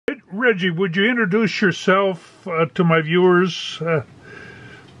Reggie, would you introduce yourself to my viewers?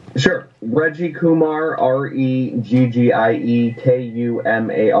 Sure. Reggie Kumar,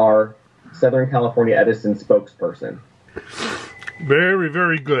 ReggieKumar, Southern California Edison spokesperson. Very,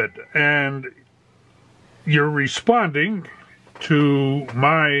 very good. And you're responding to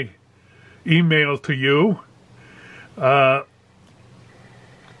my email to you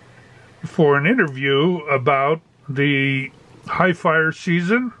for an interview about the high fire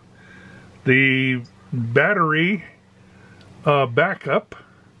season, the battery backup,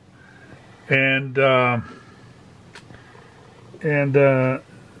 and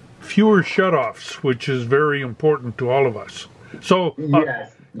fewer shutoffs, which is very important to all of us. So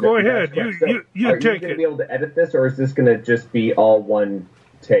yes, go ahead. You take it. Are you going to be able to edit this, or is this going to just be all one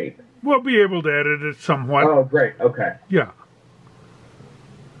tape? We'll be able to edit it somewhat. Oh, great. Okay. Yeah.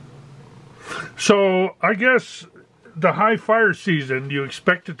 So I guess the high fire season, do you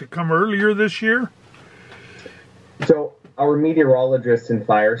expect it to come earlier this year? So our meteorologists and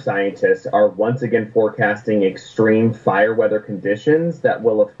fire scientists are once again forecasting extreme fire weather conditions that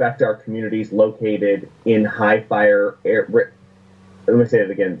will affect our communities located in high fire air. Let me say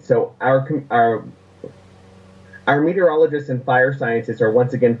it again. So our meteorologists and fire scientists are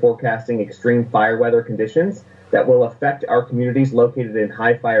once again forecasting extreme fire weather conditions that will affect our communities located in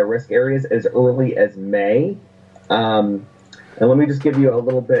high fire risk areas as early as May. And let me just give you a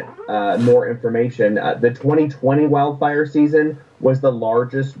little bit more information. The 2020 wildfire season was the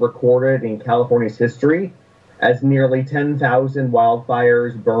largest recorded in California's history, as nearly 10,000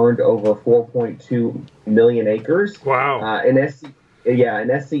 wildfires burned over 4.2 million acres. Wow. In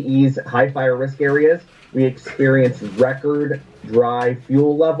SCE's high fire risk areas, we experienced record dry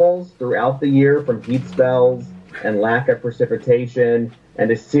fuel levels throughout the year from heat spells and lack of precipitation, and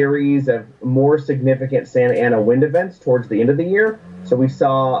a series of more significant Santa Ana wind events towards the end of the year. So we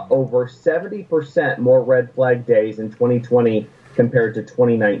saw over 70% more red flag days in 2020 compared to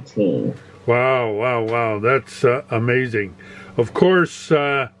 2019. Wow, wow, wow. That's amazing. Of course,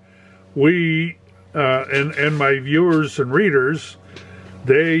 we, and my viewers and readers,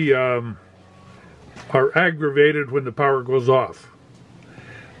 they are aggravated when the power goes off,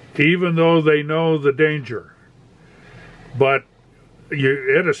 even though they know the danger. But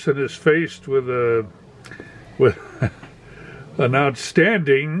Edison is faced with an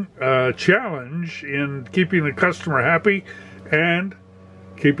outstanding challenge in keeping the customer happy and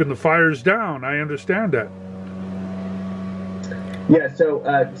keeping the fires down. I understand that. Yeah, so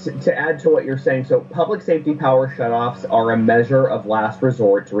to add to what you're saying, so public safety power shutoffs are a measure of last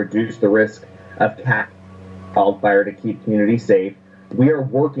resort to reduce the risk of wildfire to keep communities safe. We are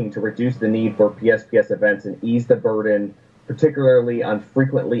working to reduce the need for PSPS events and ease the burden, particularly on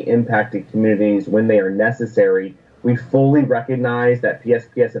frequently impacted communities when they are necessary. We fully recognize that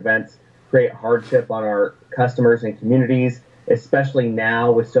PSPS events create hardship on our customers and communities, especially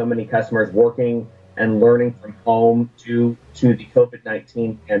now with so many customers working and learning from home due to the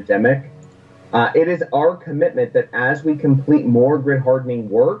COVID-19 pandemic. It is our commitment that as we complete more grid hardening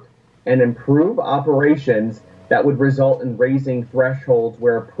work and improve operations, that would result in raising thresholds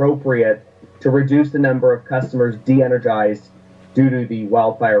where appropriate to reduce the number of customers de-energized due to the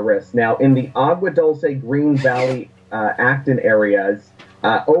wildfire risk. Now, in the Agua Dulce, Green Valley, Acton areas,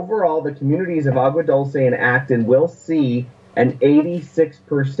 overall, the communities of Agua Dulce and Acton will see an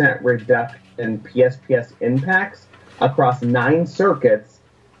 86% reduction in PSPS impacts across 9 circuits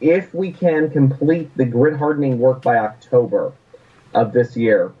if we can complete the grid hardening work by October of this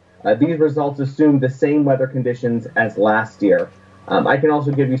year. These results assume the same weather conditions as last year. I can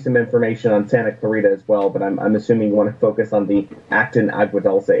also give you some information on Santa Clarita as well, but I'm assuming you want to focus on the Acton Agua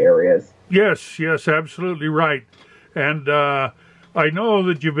Dulce areas. Yes, absolutely right. And I know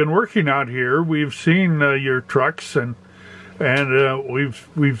that you've been working out here. We've seen your trucks, and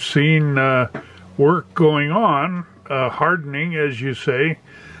we've seen work going on, hardening, as you say,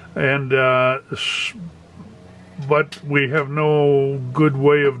 and but we have no good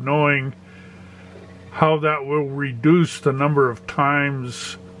way of knowing how that will reduce the number of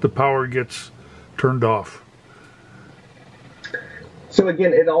times the power gets turned off. So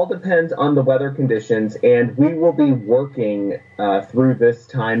again, it all depends on the weather conditions, and we will be working through this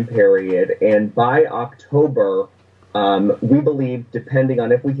time period. And by October, we believe, depending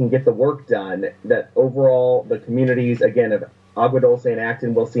on if we can get the work done, that overall the communities, again, of Agua Dulce and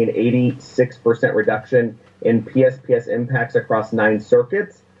Acton will see an 86% reduction in PSPS impacts across 9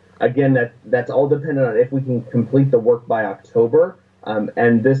 circuits. Again, that's all dependent on if we can complete the work by October.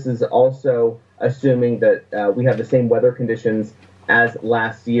 And this is also assuming that we have the same weather conditions as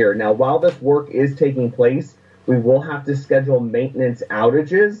last year. Now, while this work is taking place, we will have to schedule maintenance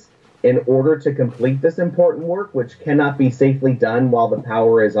outages in order to complete this important work, which cannot be safely done while the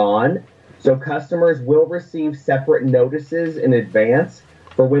power is on. So customers will receive separate notices in advance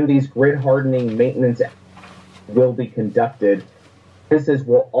for when these grid hardening maintenance will be conducted. Notices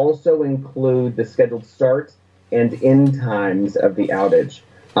will also include the scheduled start and end times of the outage.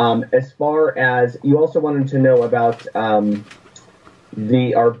 As far as, you also wanted to know about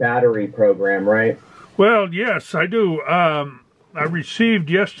our battery program, right? Well, yes, I do. I received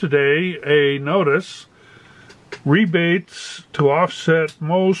yesterday a notice, rebates to offset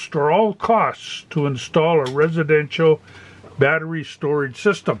most or all costs to install a residential battery storage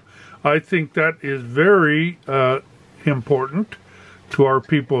system. I think that is very important to our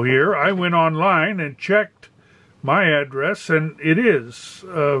people here. I went online and checked my address, and it is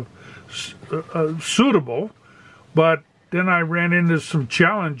suitable, but then I ran into some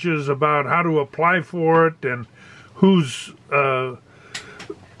challenges about how to apply for it and who's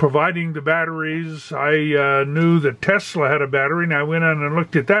providing the batteries. I knew that Tesla had a battery, and I went on and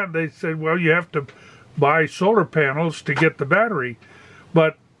looked at that, and they said, well, you have to buy solar panels to get the battery.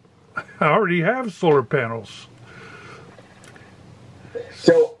 But I already have solar panels.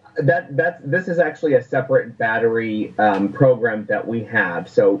 So this is actually a separate battery program that we have.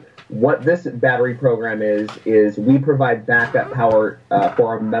 So what this battery program is we provide backup power for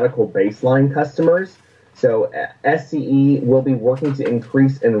our medical baseline customers. So SCE will be working to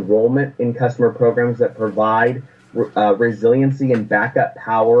increase enrollment in customer programs that provide resiliency and backup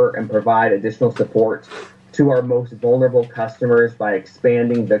power and provide additional support to our most vulnerable customers by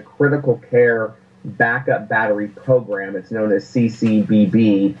expanding the critical care backup battery program. It's known as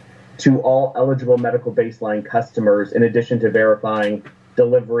CCBB, to all eligible medical baseline customers, in addition to verifying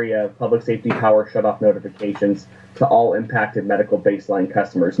delivery of public safety power shutoff notifications to all impacted medical baseline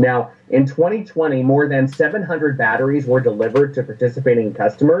customers. Now, in 2020, more than 700 batteries were delivered to participating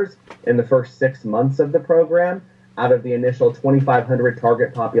customers in the first 6 months of the program out of the initial 2,500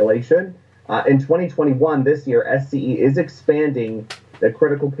 target population. In 2021, this year, SCE is expanding the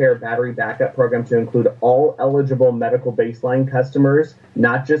critical care battery backup program to include all eligible medical baseline customers,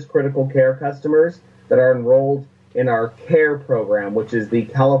 not just critical care customers that are enrolled in our CARE program, which is the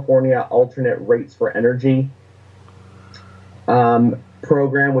California Alternate Rates for Energy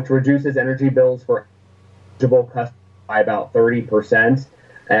program, which reduces energy bills for eligible customers by about 30%,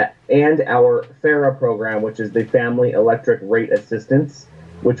 and our FARA program, which is the Family Electric Rate Assistance,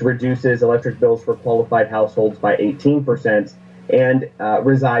 which reduces electric bills for qualified households by 18%, and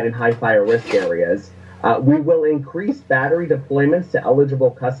reside in high fire risk areas. We will increase battery deployments to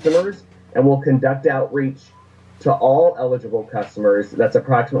eligible customers, and will conduct outreach to all eligible customers. That's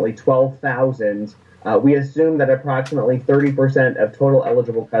approximately 12,000. We assume that approximately 30% of total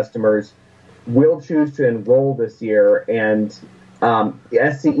eligible customers will choose to enroll this year, and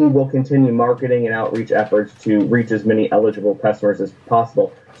SCE will continue marketing and outreach efforts to reach as many eligible customers as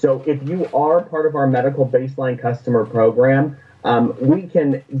possible. So if you are part of our medical baseline customer program, we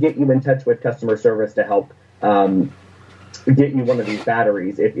can get you in touch with customer service to help get you one of these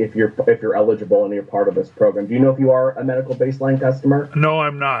batteries if you're eligible and you're part of this program. Do you know if you are a medical baseline customer? No,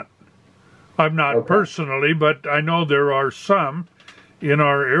 I'm not. I'm not okay. Personally, but I know there are some in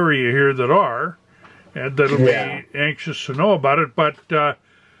our area here that are, and that'll be anxious to know about it. But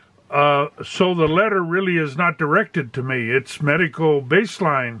so the letter really is not directed to me. It's medical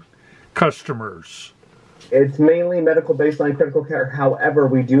baseline customers. It's mainly medical baseline critical care. However,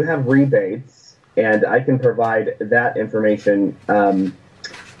 we do have rebates, and I can provide that information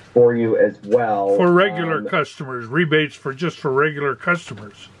for you as well. For regular customers, rebates for regular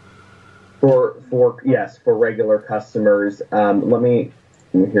customers. For regular customers. Let me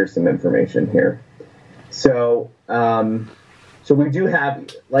here's some information here. So we do have,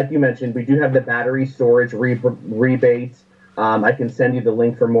 like you mentioned, we do have the battery storage rebates. I can send you the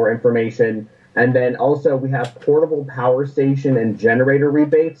link for more information. And then also we have portable power station and generator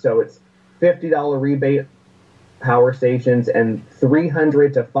rebates. So it's $50 rebate power stations and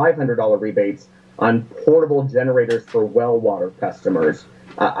 $300 to $500 rebates on portable generators for well water customers.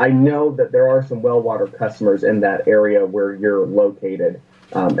 I know that there are some well water customers in that area where you're located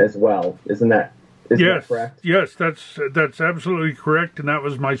as well. Isn't that correct? Yes, that's absolutely correct. And that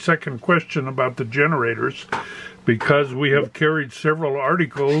was my second question about the generators, because we have carried several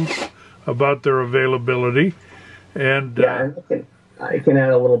articles about their availability. And I can add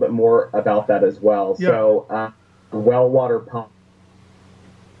a little bit more about that as well. Yeah. So well water pump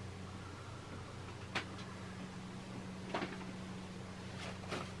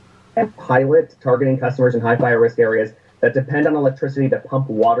pilot targeting customers in high fire risk areas that depend on electricity to pump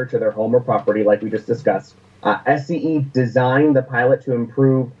water to their home or property, like we just discussed. SCE designed the pilot to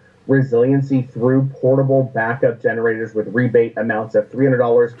improve resiliency through portable backup generators with rebate amounts of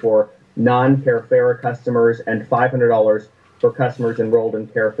 $300 for non-Carefera customers and $500 for customers enrolled in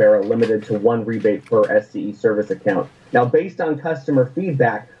Carefera, limited to one rebate per SCE service account. Now, based on customer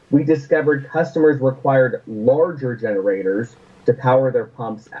feedback, we discovered customers required larger generators to power their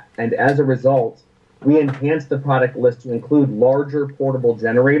pumps, and as a result, we enhanced the product list to include larger portable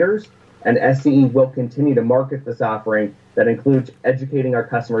generators, and SCE will continue to market this offering that includes educating our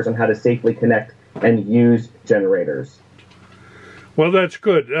customers on how to safely connect and use generators. Well, that's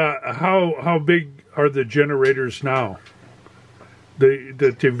good. How big are the generators now?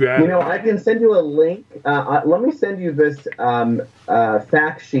 That you've added? You know, I can send you a link. Let me send you this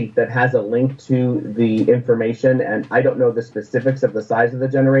fact sheet that has a link to the information, and I don't know the specifics of the size of the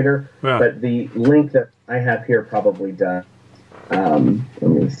generator, but the link that I have here probably does. Let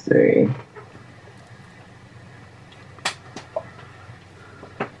me see.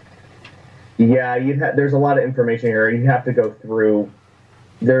 Yeah, there's a lot of information here. You'd have to go through.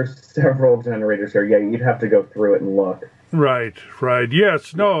 There's several generators here. Yeah, you'd have to go through it and look. Right.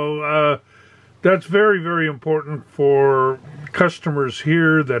 Yes, no, that's very, very important for customers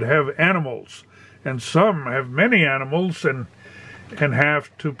here that have animals. And some have many animals and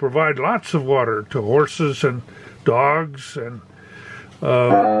have to provide lots of water to horses and dogs and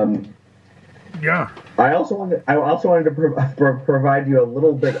yeah. I also wanted to provide you a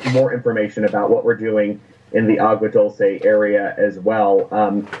little bit more information about what we're doing in the Agua Dulce area as well.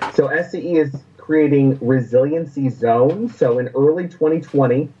 So SCE is creating resiliency zones. So in early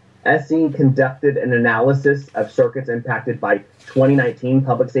 2020, SCE conducted an analysis of circuits impacted by 2019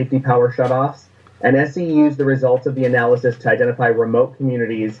 public safety power shutoffs, and SCE used the results of the analysis to identify remote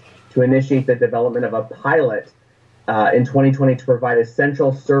communities to initiate the development of a pilot in 2020 to provide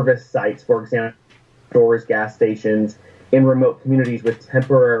essential service sites, for example, stores, gas stations, in remote communities with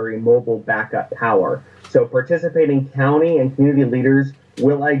temporary mobile backup power. So participating county and community leaders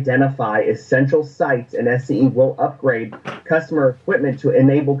will identify essential sites, and SCE will upgrade customer equipment to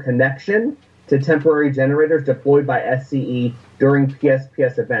enable connection to temporary generators deployed by SCE during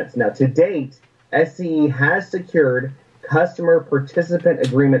PSPS events. Now, to date, SCE has secured customer participant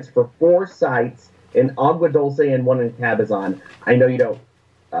agreements for 4 sites in Agua Dulce and 1 in Cabazon. I know you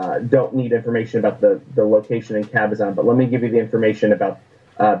don't need information about the location in Cabazon, but let me give you the information about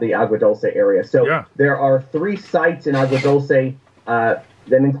the Agua Dulce area. So there are 3 sites in Agua Dulce that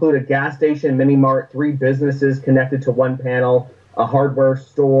include a gas station, mini mart, 3 businesses connected to 1 panel, a hardware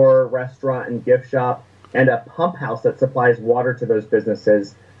store, restaurant, and gift shop, and a pump house that supplies water to those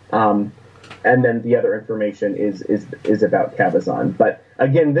businesses. And then the other information is about Cabazon. But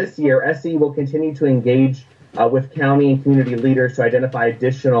again, this year, SCE will continue to engage with county and community leaders to identify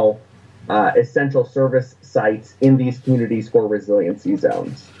additional essential service sites in these communities for resiliency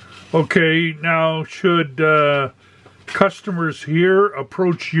zones. Okay, now should customers here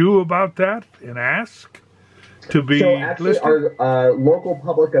approach you about that and ask to be So actually, listed? Our local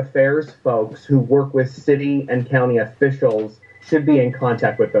public affairs folks who work with city and county officials should be in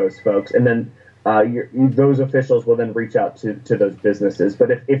contact with those folks, and then those officials will then reach out to those businesses.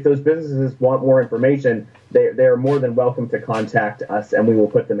 But if those businesses want more information, they are more than welcome to contact us, and we will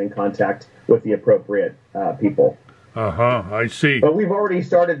put them in contact with the appropriate people. I see. But we've already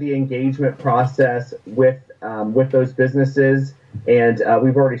started the engagement process with those businesses, and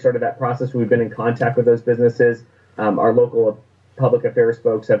we've already started that process. We've been in contact with those businesses. Our local public affairs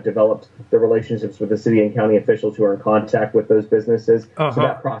folks have developed the relationships with the city and county officials who are in contact with those businesses. So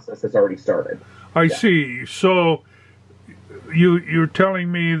that process has already started. I see. So you're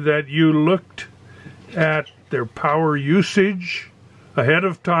telling me that you looked at their power usage ahead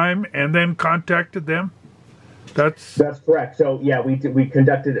of time and then contacted them? That's correct. So yeah, we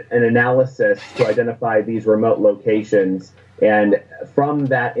conducted an analysis to identify these remote locations, and from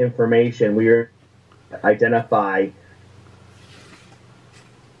that information, we identify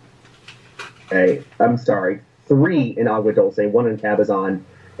 3 in Agua Dulce, 1 in Cabazon.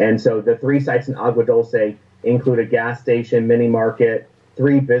 And so the 3 sites in Agua Dulce include a gas station, mini market,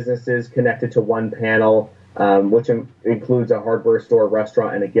 3 businesses connected to 1 panel, which includes a hardware store,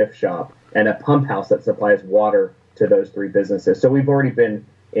 restaurant, and a gift shop, and a pump house that supplies water to those 3 businesses. So we've already been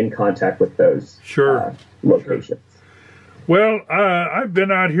in contact with those locations. Well, I've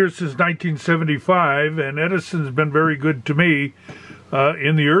been out here since 1975, and Edison's been very good to me.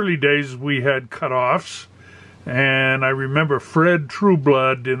 In the early days, we had cutoffs, and I remember Fred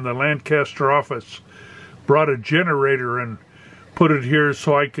Trueblood in the Lancaster office brought a generator and put it here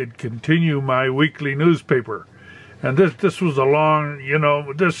so I could continue my weekly newspaper. And this was a long, you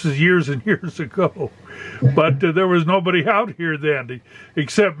know, this is years and years ago. But there was nobody out here then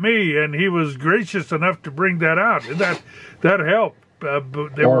except me, and he was gracious enough to bring that out. And that helped. That's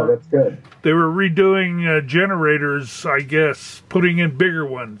good. They were redoing generators, I guess, putting in bigger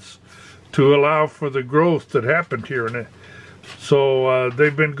ones to allow for the growth that happened here. And so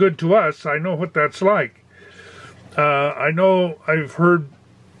they've been good to us. I know what that's like. I know I've heard,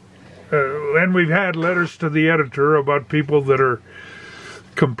 and we've had letters to the editor about people that are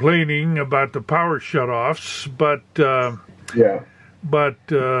complaining about the power shutoffs, but I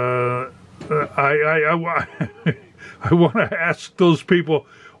want to ask those people,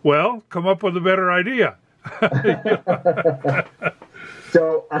 well, come up with a better idea.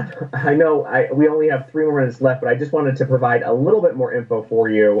 So I know we only have 3 more minutes left, but I just wanted to provide a little bit more info for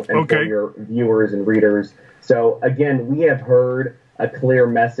you and for your viewers and readers. So again, we have heard a clear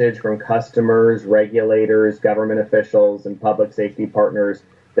message from customers, regulators, government officials, and public safety partners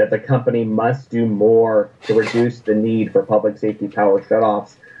that the company must do more to reduce the need for public safety power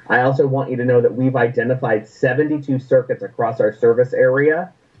shutoffs. I also want you to know that we've identified 72 circuits across our service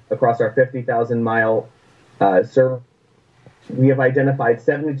area, across our 50,000-mile service. We have identified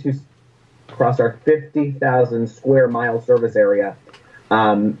 72 across our 50,000 square mile service area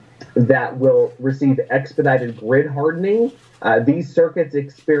that will receive expedited grid hardening. These circuits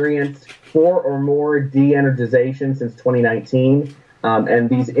experienced 4 or more de-energization since 2019, and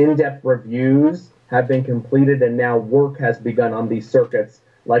these in-depth reviews have been completed, and now work has begun on these circuits,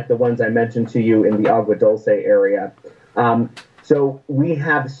 like the ones I mentioned to you in the Agua Dulce area. So we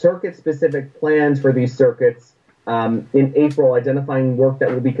have circuit-specific plans for these circuits in April, identifying work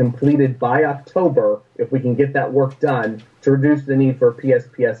that will be completed by October, if we can get that work done, to reduce the need for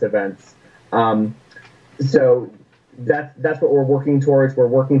PSPS events. So that's what we're working towards. We're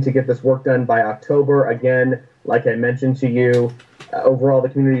working to get this work done by October. Again, like I mentioned to you, overall the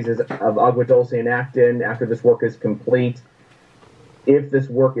communities of Agua Dulce and Acton, after this work is complete, if this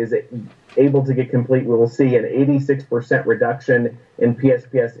work is able to get complete, we will see an 86% reduction in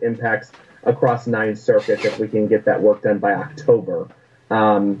PSPS impacts across 9 circuits if we can get that work done by October.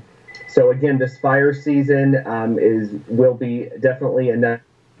 So again, this fire season will be definitely an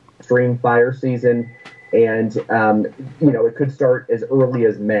extreme fire season, and it could start as early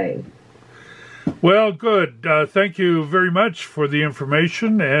as May. Well, good. Thank you very much for the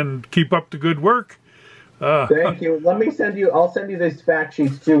information, and keep up the good work. Thank you. I'll send you these fact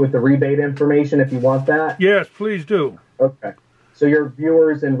sheets too with the rebate information if you want that. Yes, please do. Okay. So your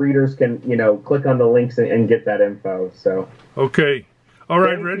viewers and readers can, click on the links and get that info. So. Okay. All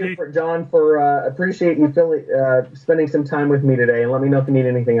right, Reggie. Thank you, John, for appreciate you spending some time with me today, and let me know if you need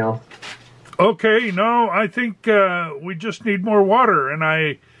anything else. Okay. No, I think we just need more water,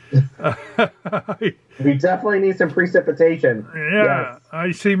 and we definitely need some precipitation. Yeah, yes.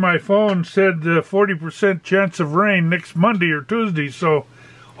 I see my phone said 40% chance of rain next Monday or Tuesday, so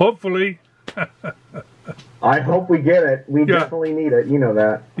hopefully. I hope we get it. We definitely need it. You know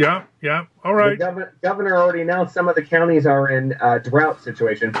that. Yeah. All right. The governor already announced some of the counties are in drought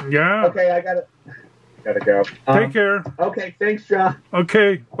situation. Yeah. Okay, I gotta go. Take care. Okay, thanks, John.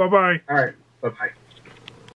 Okay, bye-bye. All right, bye-bye.